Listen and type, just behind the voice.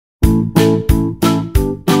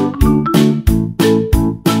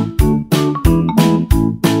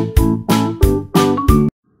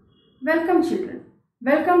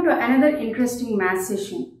another interesting math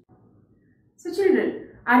session. So children,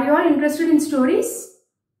 are you all interested in stories?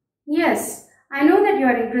 Yes, I know that you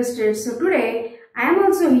are interested. So today I am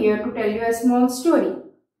also here to tell you a small story.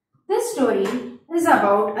 This story is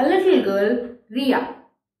about a little girl, Ria.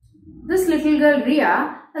 This little girl,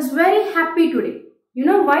 Ria, is very happy today. You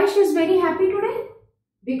know why she is very happy today?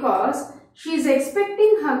 Because she is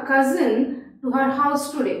expecting her cousin to her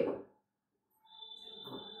house today.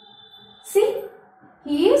 See,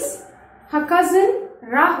 he is her cousin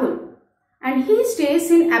Rahul and he stays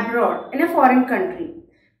in abroad in a foreign country.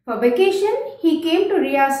 For vacation, he came to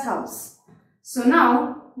Ria's house. So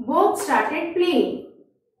now both started playing.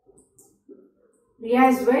 Ria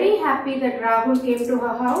is very happy that Rahul came to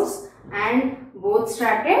her house and both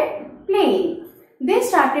started playing. They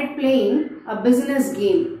started playing a business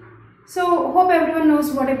game. So hope everyone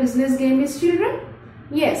knows what a business game is, children.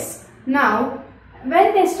 Yes, now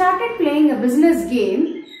when they started playing a business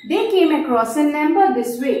game, they came across a number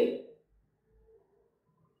this way.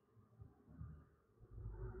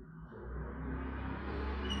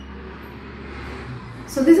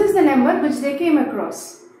 So this is the number which they came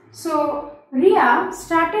across. So Ria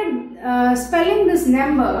started spelling this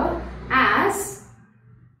number as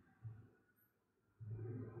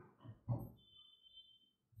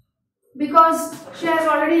because she has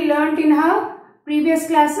already learnt in her previous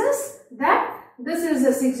classes that this is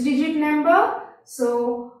a 6-digit number.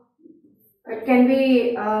 So it can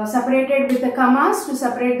be separated with the commas to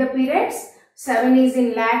separate the periods. 7 is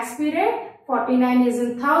in lakhs period, 49 is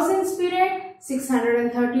in thousands period,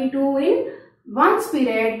 632 in ones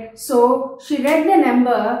period. So she read the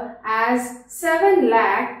number as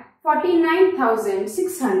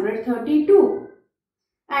 7,49,632.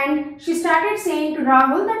 And she started saying to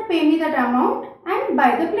Rahul that pay me that amount and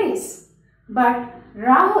buy the place. But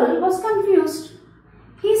Rahul was confused.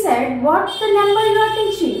 He said, what's the number you are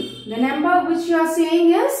teaching? The number which you are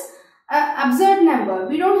saying is an absurd number.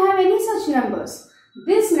 We don't have any such numbers.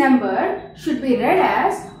 This number should be read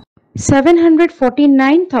as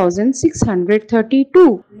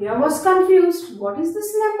 749,632. Ria was confused. What is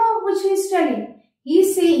this number which he is telling?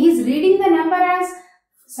 He's reading the number as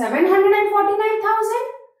 749,000.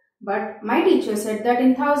 But my teacher said that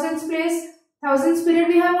in thousands period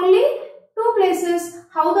we have only 2 places.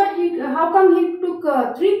 How come he took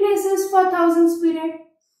 3 places for thousands period?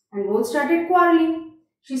 And both started quarreling.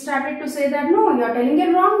 She started to say that no, you are telling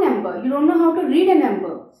a wrong number. You don't know how to read a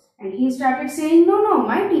number. And he started saying no,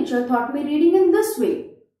 my teacher taught me reading in this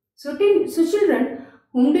way. So children,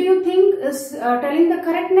 whom do you think is telling the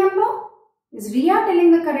correct number? Is Ria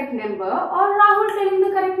telling the correct number or Rahul telling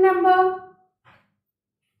the correct number?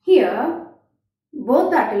 Here,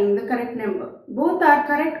 both are telling the correct number. Both are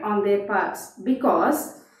correct on their parts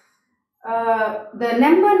because the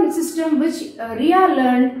number system which Ria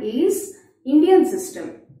learned is Indian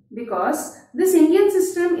system, because this Indian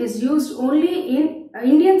system is used only in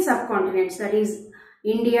Indian subcontinents, that is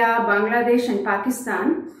India, Bangladesh and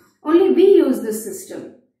Pakistan. Only we use this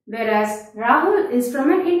system, whereas Rahul is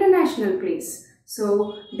from an international place.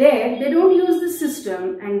 So there they don't use this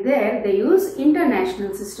system and there they use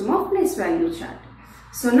international system of place value chart.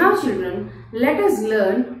 So now children, let us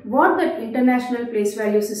learn what that international place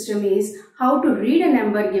value system is, how to read a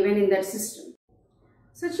number given in that system.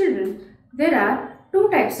 So children, there are 2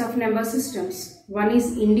 types of number systems. One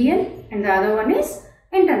is Indian and the other one is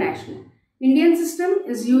international. Indian system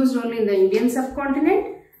is used only in the Indian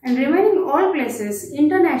subcontinent and remaining all places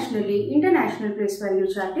internationally, international place value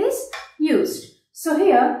chart is used. So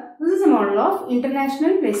here, this is a model of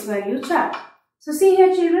international place value chart. So see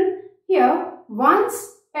here children, here ones,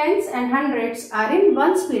 tens and hundreds are in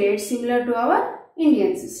ones period similar to our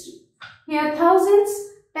Indian system. Here thousands,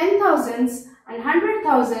 10,000s and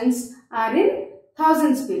 100,000s are in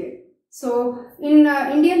thousands period. So in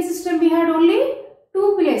Indian system we had only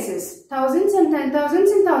 2 places, thousands and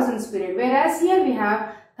 10,000s in thousands period, whereas here we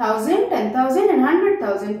have 1,000, 10,000 and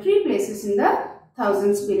 100,000, 3 places in the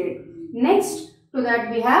thousands period. Next to that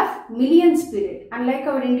we have millions period. Unlike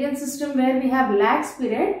our Indian system where we have lakhs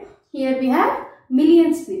period, here we have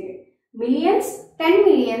millions period. Millions, 10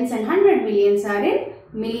 millions and 100 millions are in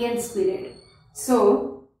millions period.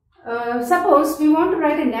 So suppose we want to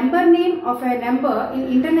write a number name of a number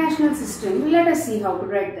in international system. Let us see how to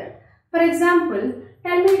write that. For example,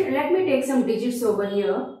 let me take some digits over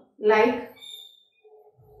here, like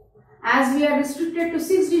as we are restricted to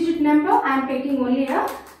 6-digit number, I am taking only a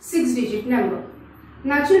 6-digit number.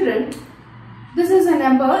 Now children, this is a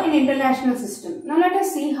number in international system. Now let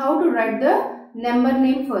us see how to write the number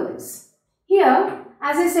name for this. Here,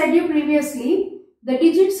 as I said you previously, the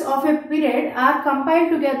digits of a period are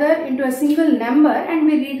compiled together into a single number and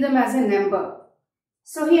we read them as a number.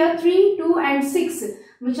 So here 3, 2 and 6,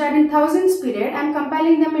 which are in thousands period, I am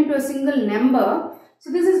compiling them into a single number.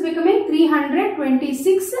 So this is becoming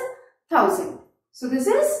 326,000. So this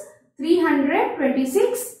is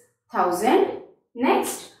 326,000.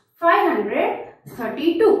 Next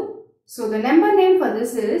 532. So the number name for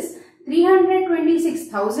this is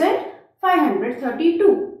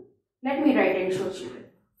 326,532. Let me write and show children.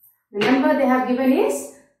 The number they have given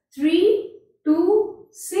is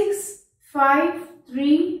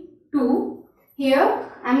 326,532. Here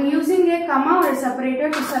I am using a comma or a separator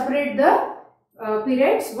to separate the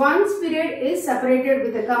periods. One's period is separated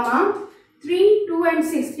with a comma. 3, 2 and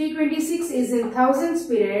 6. 326 is in thousands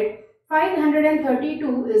period.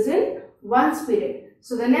 532 is in one's period.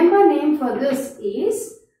 So the number name for this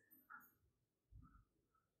is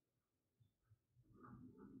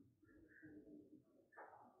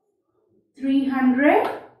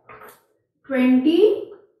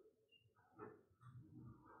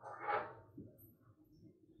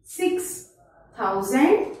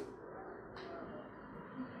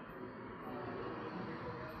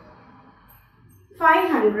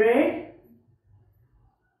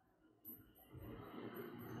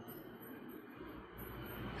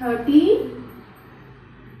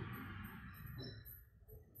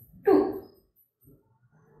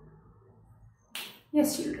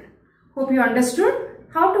Yes, children. Hope you understood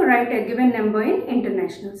how to write a given number in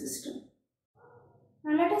International System.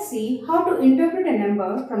 Now let us see how to interpret a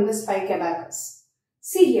number from the Spike Abacus.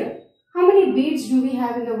 See here, how many beads do we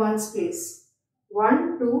have in the ones place?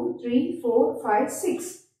 1, 2, 3, 4, 5,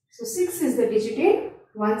 6. So 6 is the digit in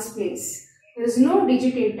ones place. There is no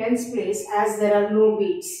digit in tens place as there are no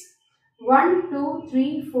beads. 1, 2,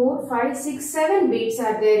 3, 4, 5, 6, 7 beads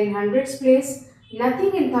are there in hundreds place,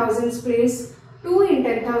 nothing in thousands place, 2 in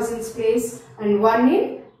 10,000s place and 1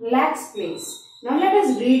 in lakhs place. Now let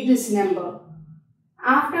us read this number.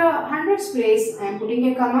 After hundreds place I am putting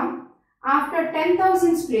a comma. After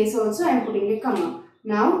 10,000s place also I am putting a comma.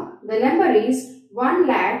 Now the number is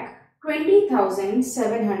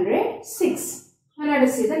 1,20,706. Now let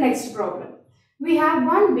us see the next problem. We have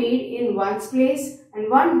one bead in ones place and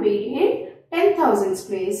one bead in 10,000s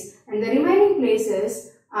place and the remaining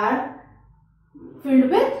places are filled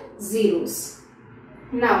with zeros.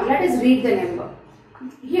 Now let us read the number.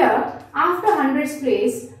 Here after hundreds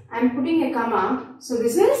place I am putting a comma, so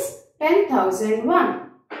this is 10,001.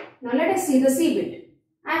 Now let us see the C bit.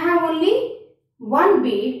 I have only one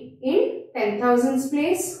bead in 10,000s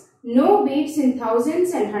place, no beads in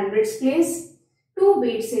thousands and hundreds place, 2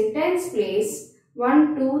 beads in tens place,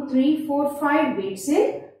 1, 2, 3, 4, 5 beads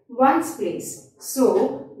in ones place.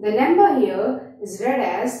 So the number here is read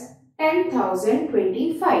as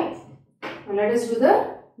 10,025. Now let us do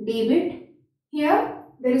the D bit. Here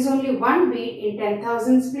there is only one bead in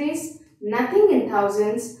 10,000s place, nothing in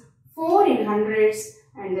thousands, 4 in hundreds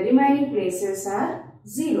and the remaining places are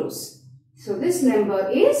zeros. So this number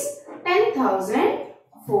is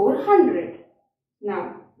 10,400.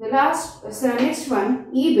 Now the next one,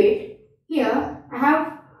 E bit. Here I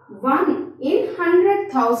have 1 in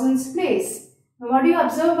 100,000s place. Now what do you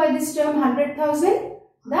observe by this term 100,000?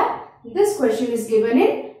 That this question is given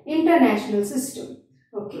in International System.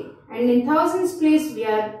 Okay, and in thousands place we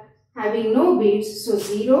are having no beads, so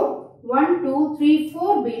 0, 1, 2, 3,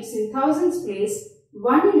 4 beads in thousands place,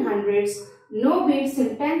 1 in hundreds, no beads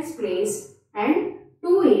in tens place and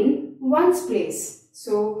 2 in ones place.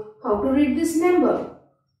 So how to read this number?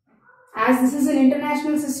 As this is an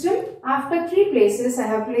international system, after 3 places I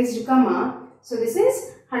have placed a comma, so this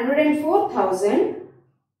is 104,000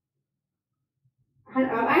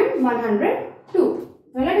 and 102.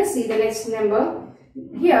 Now let us see the next number.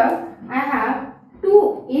 Here I have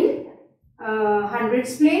 2 in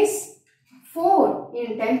hundreds place, 4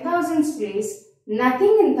 in 10,000s place,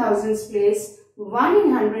 nothing in thousands place, 1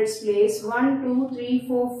 in hundreds place, 1, 2, 3,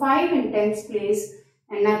 4, 5 in tens place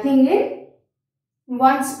and nothing in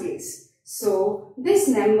ones place. So this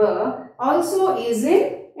number also is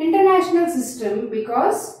in international system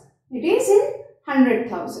because it is in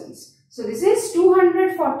 100,000s. So this is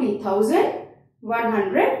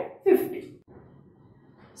 240,150.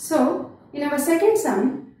 So in our second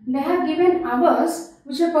sum, they have given hours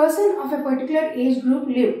which a person of a particular age group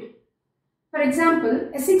lived. For example,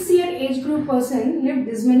 a 6-year age group person lived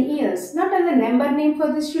this many years. Not as a number name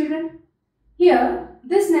for these children. Here,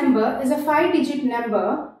 this number is a 5-digit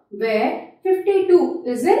number where 52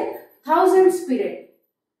 is in thousands period.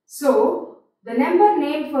 So, the number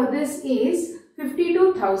name for this is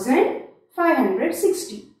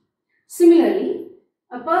 52,560. Similarly,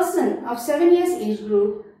 a person of 7 years age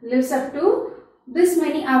group lives up to this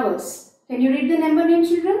many hours? Can you read the number name,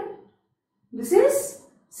 children? This is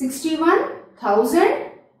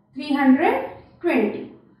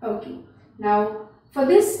 61,320. Okay. Now, for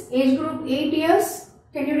this age group 8 years,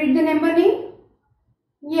 can you read the number name?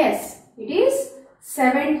 Yes, it is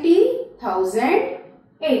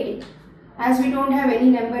 70,080. As we don't have any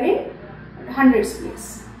number in hundreds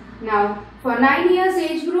place. Now, for 9 years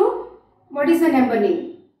age group, what is the number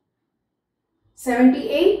name?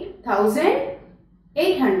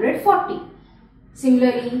 78,840.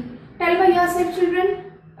 Similarly, tell by yourself,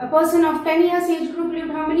 children, a person of 10 years age group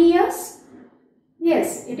lived how many years?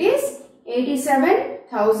 Yes, it is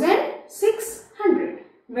 87,600.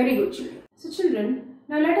 Very good, children. So, children,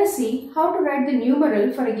 now let us see how to write the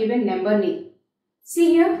numeral for a given number name.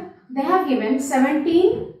 See here, they have given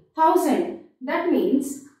 17,000. That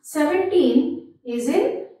means 17 is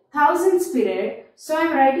in thousands period. So, I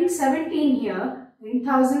am writing 17 here in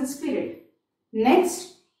thousands period.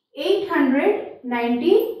 Next,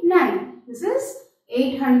 899. This is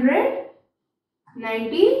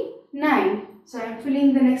 899. So, I am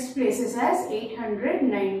filling the next places as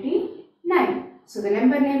 899. So, the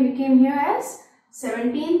number name became here as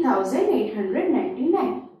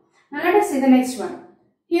 17,899. Now, let us see the next one.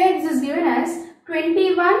 Here this is given as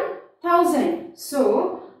 21,000.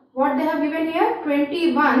 So, what they have given here?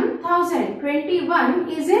 21,000. 21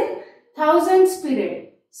 is in thousands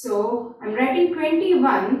period. So, I am writing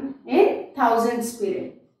 21 in thousands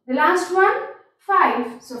period. The last one,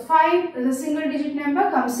 5. So, 5 is a single digit number,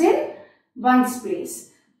 comes in ones place.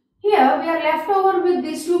 Here we are left over with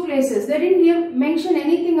these two places. They didn't mention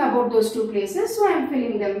anything about those two places. So, I am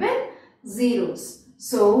filling them with zeros.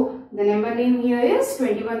 So, the number name here is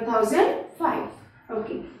 21,005.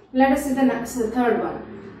 Okay. Let us see the next, the third one.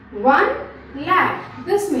 1 lakh.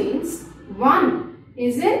 This means 1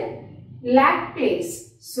 is in lakh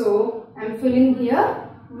place. So, I am filling here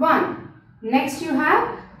 1. Next you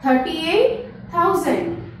have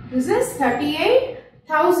 38,000. This is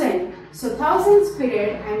 38,000. So, thousands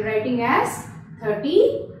period I am writing as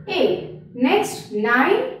 38. Next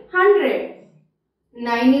 900.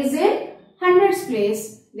 9 is in hundreds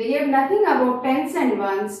place. They gave nothing about tens and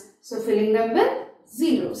ones. So, filling them with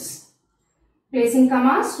zeros. Placing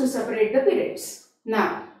commas to separate the periods.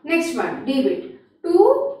 Now, next one, debit.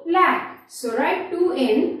 2 lakh. So, write 2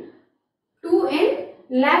 in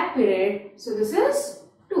lakh period. So, this is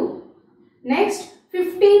 2. Next,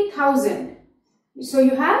 50,000. So,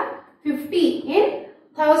 you have 50 in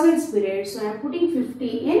thousands period. So, I am putting 50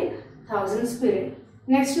 in thousands period.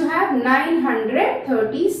 Next, you have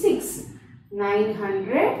 936.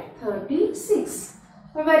 936.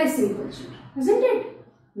 Very simple, children, isn't it?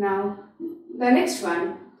 Now, the next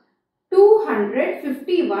one,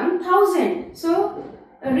 251,000. So,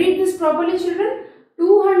 read this properly, children.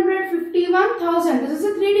 251,000. This is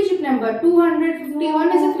a 3-digit number. 251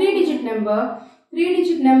 is a 3-digit number.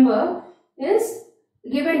 3-digit number is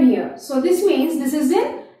given here. So, this means this is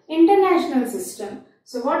an international system.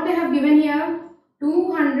 So, what they have given here?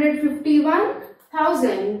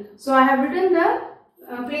 251,000. So, I have written the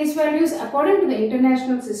place values according to the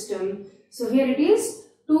international system. So, here it is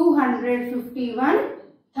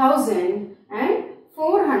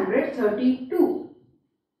 251,432.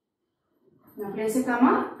 Now, place a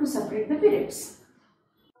comma to separate the periods.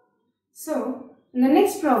 So, in the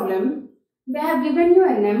next problem, they have given you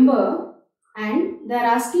a number and they are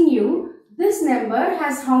asking you, this number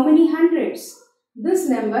has how many hundreds? This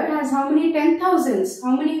number has how many 10,000s,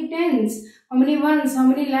 how many tens, how many ones, how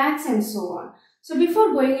many lakhs and so on. So,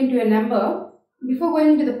 before going into a number, before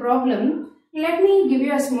going into the problem, let me give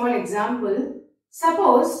you a small example.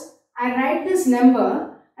 Suppose I write this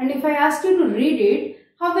number and if I ask you to read it,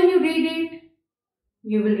 how will you read it?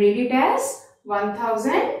 You will read it as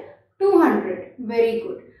 1,200. Very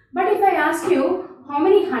good. But if I ask you how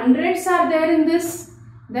many hundreds are there in this,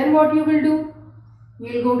 then what you will do?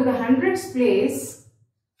 You will go to the hundreds place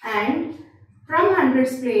and from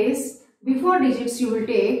hundreds place, before digits you will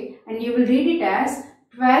take and you will read it as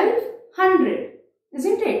 1200.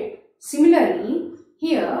 Isn't it? Similarly,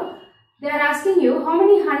 here they are asking you how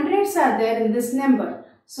many hundreds are there in this number.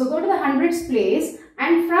 So, go to the hundreds place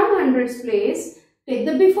and from hundreds place, take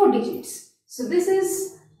the before digits. So, this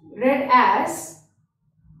is read as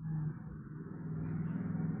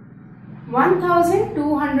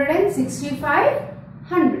 1,265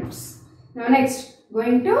 hundreds. Now, next,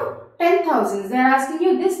 going to 10,000s. They are asking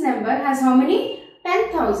you this number has how many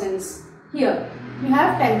 10,000s. Here, you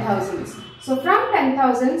have 10,000s. So, from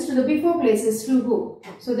 10,000s to the before places to go.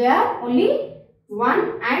 So, there are only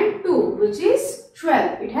 1 and 2, which is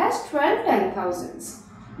 12. It has 12 10,000s.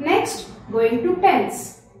 Next, going to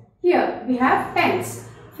tens. Here we have tens.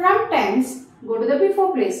 From tens, go to the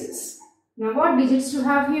before places. Now what digits you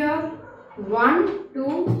have here? 1,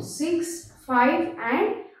 2, 6, 5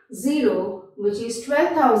 and 0, which is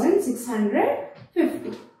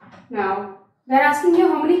 12,650. Now they are asking you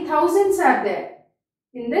how many thousands are there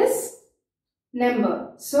in this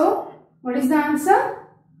number. So what is the answer?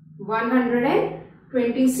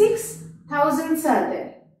 126 thousands are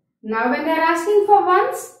there. Now when they are asking for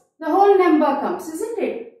ones, the whole number comes, isn't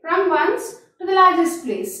it? From ones to the largest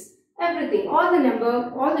place. Everything, all the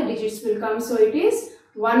digits will come. So it is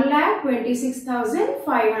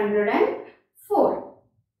 1,26,504.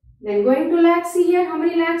 Then going to lakhs, see here how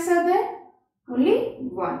many lakhs are there? Only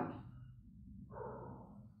 1.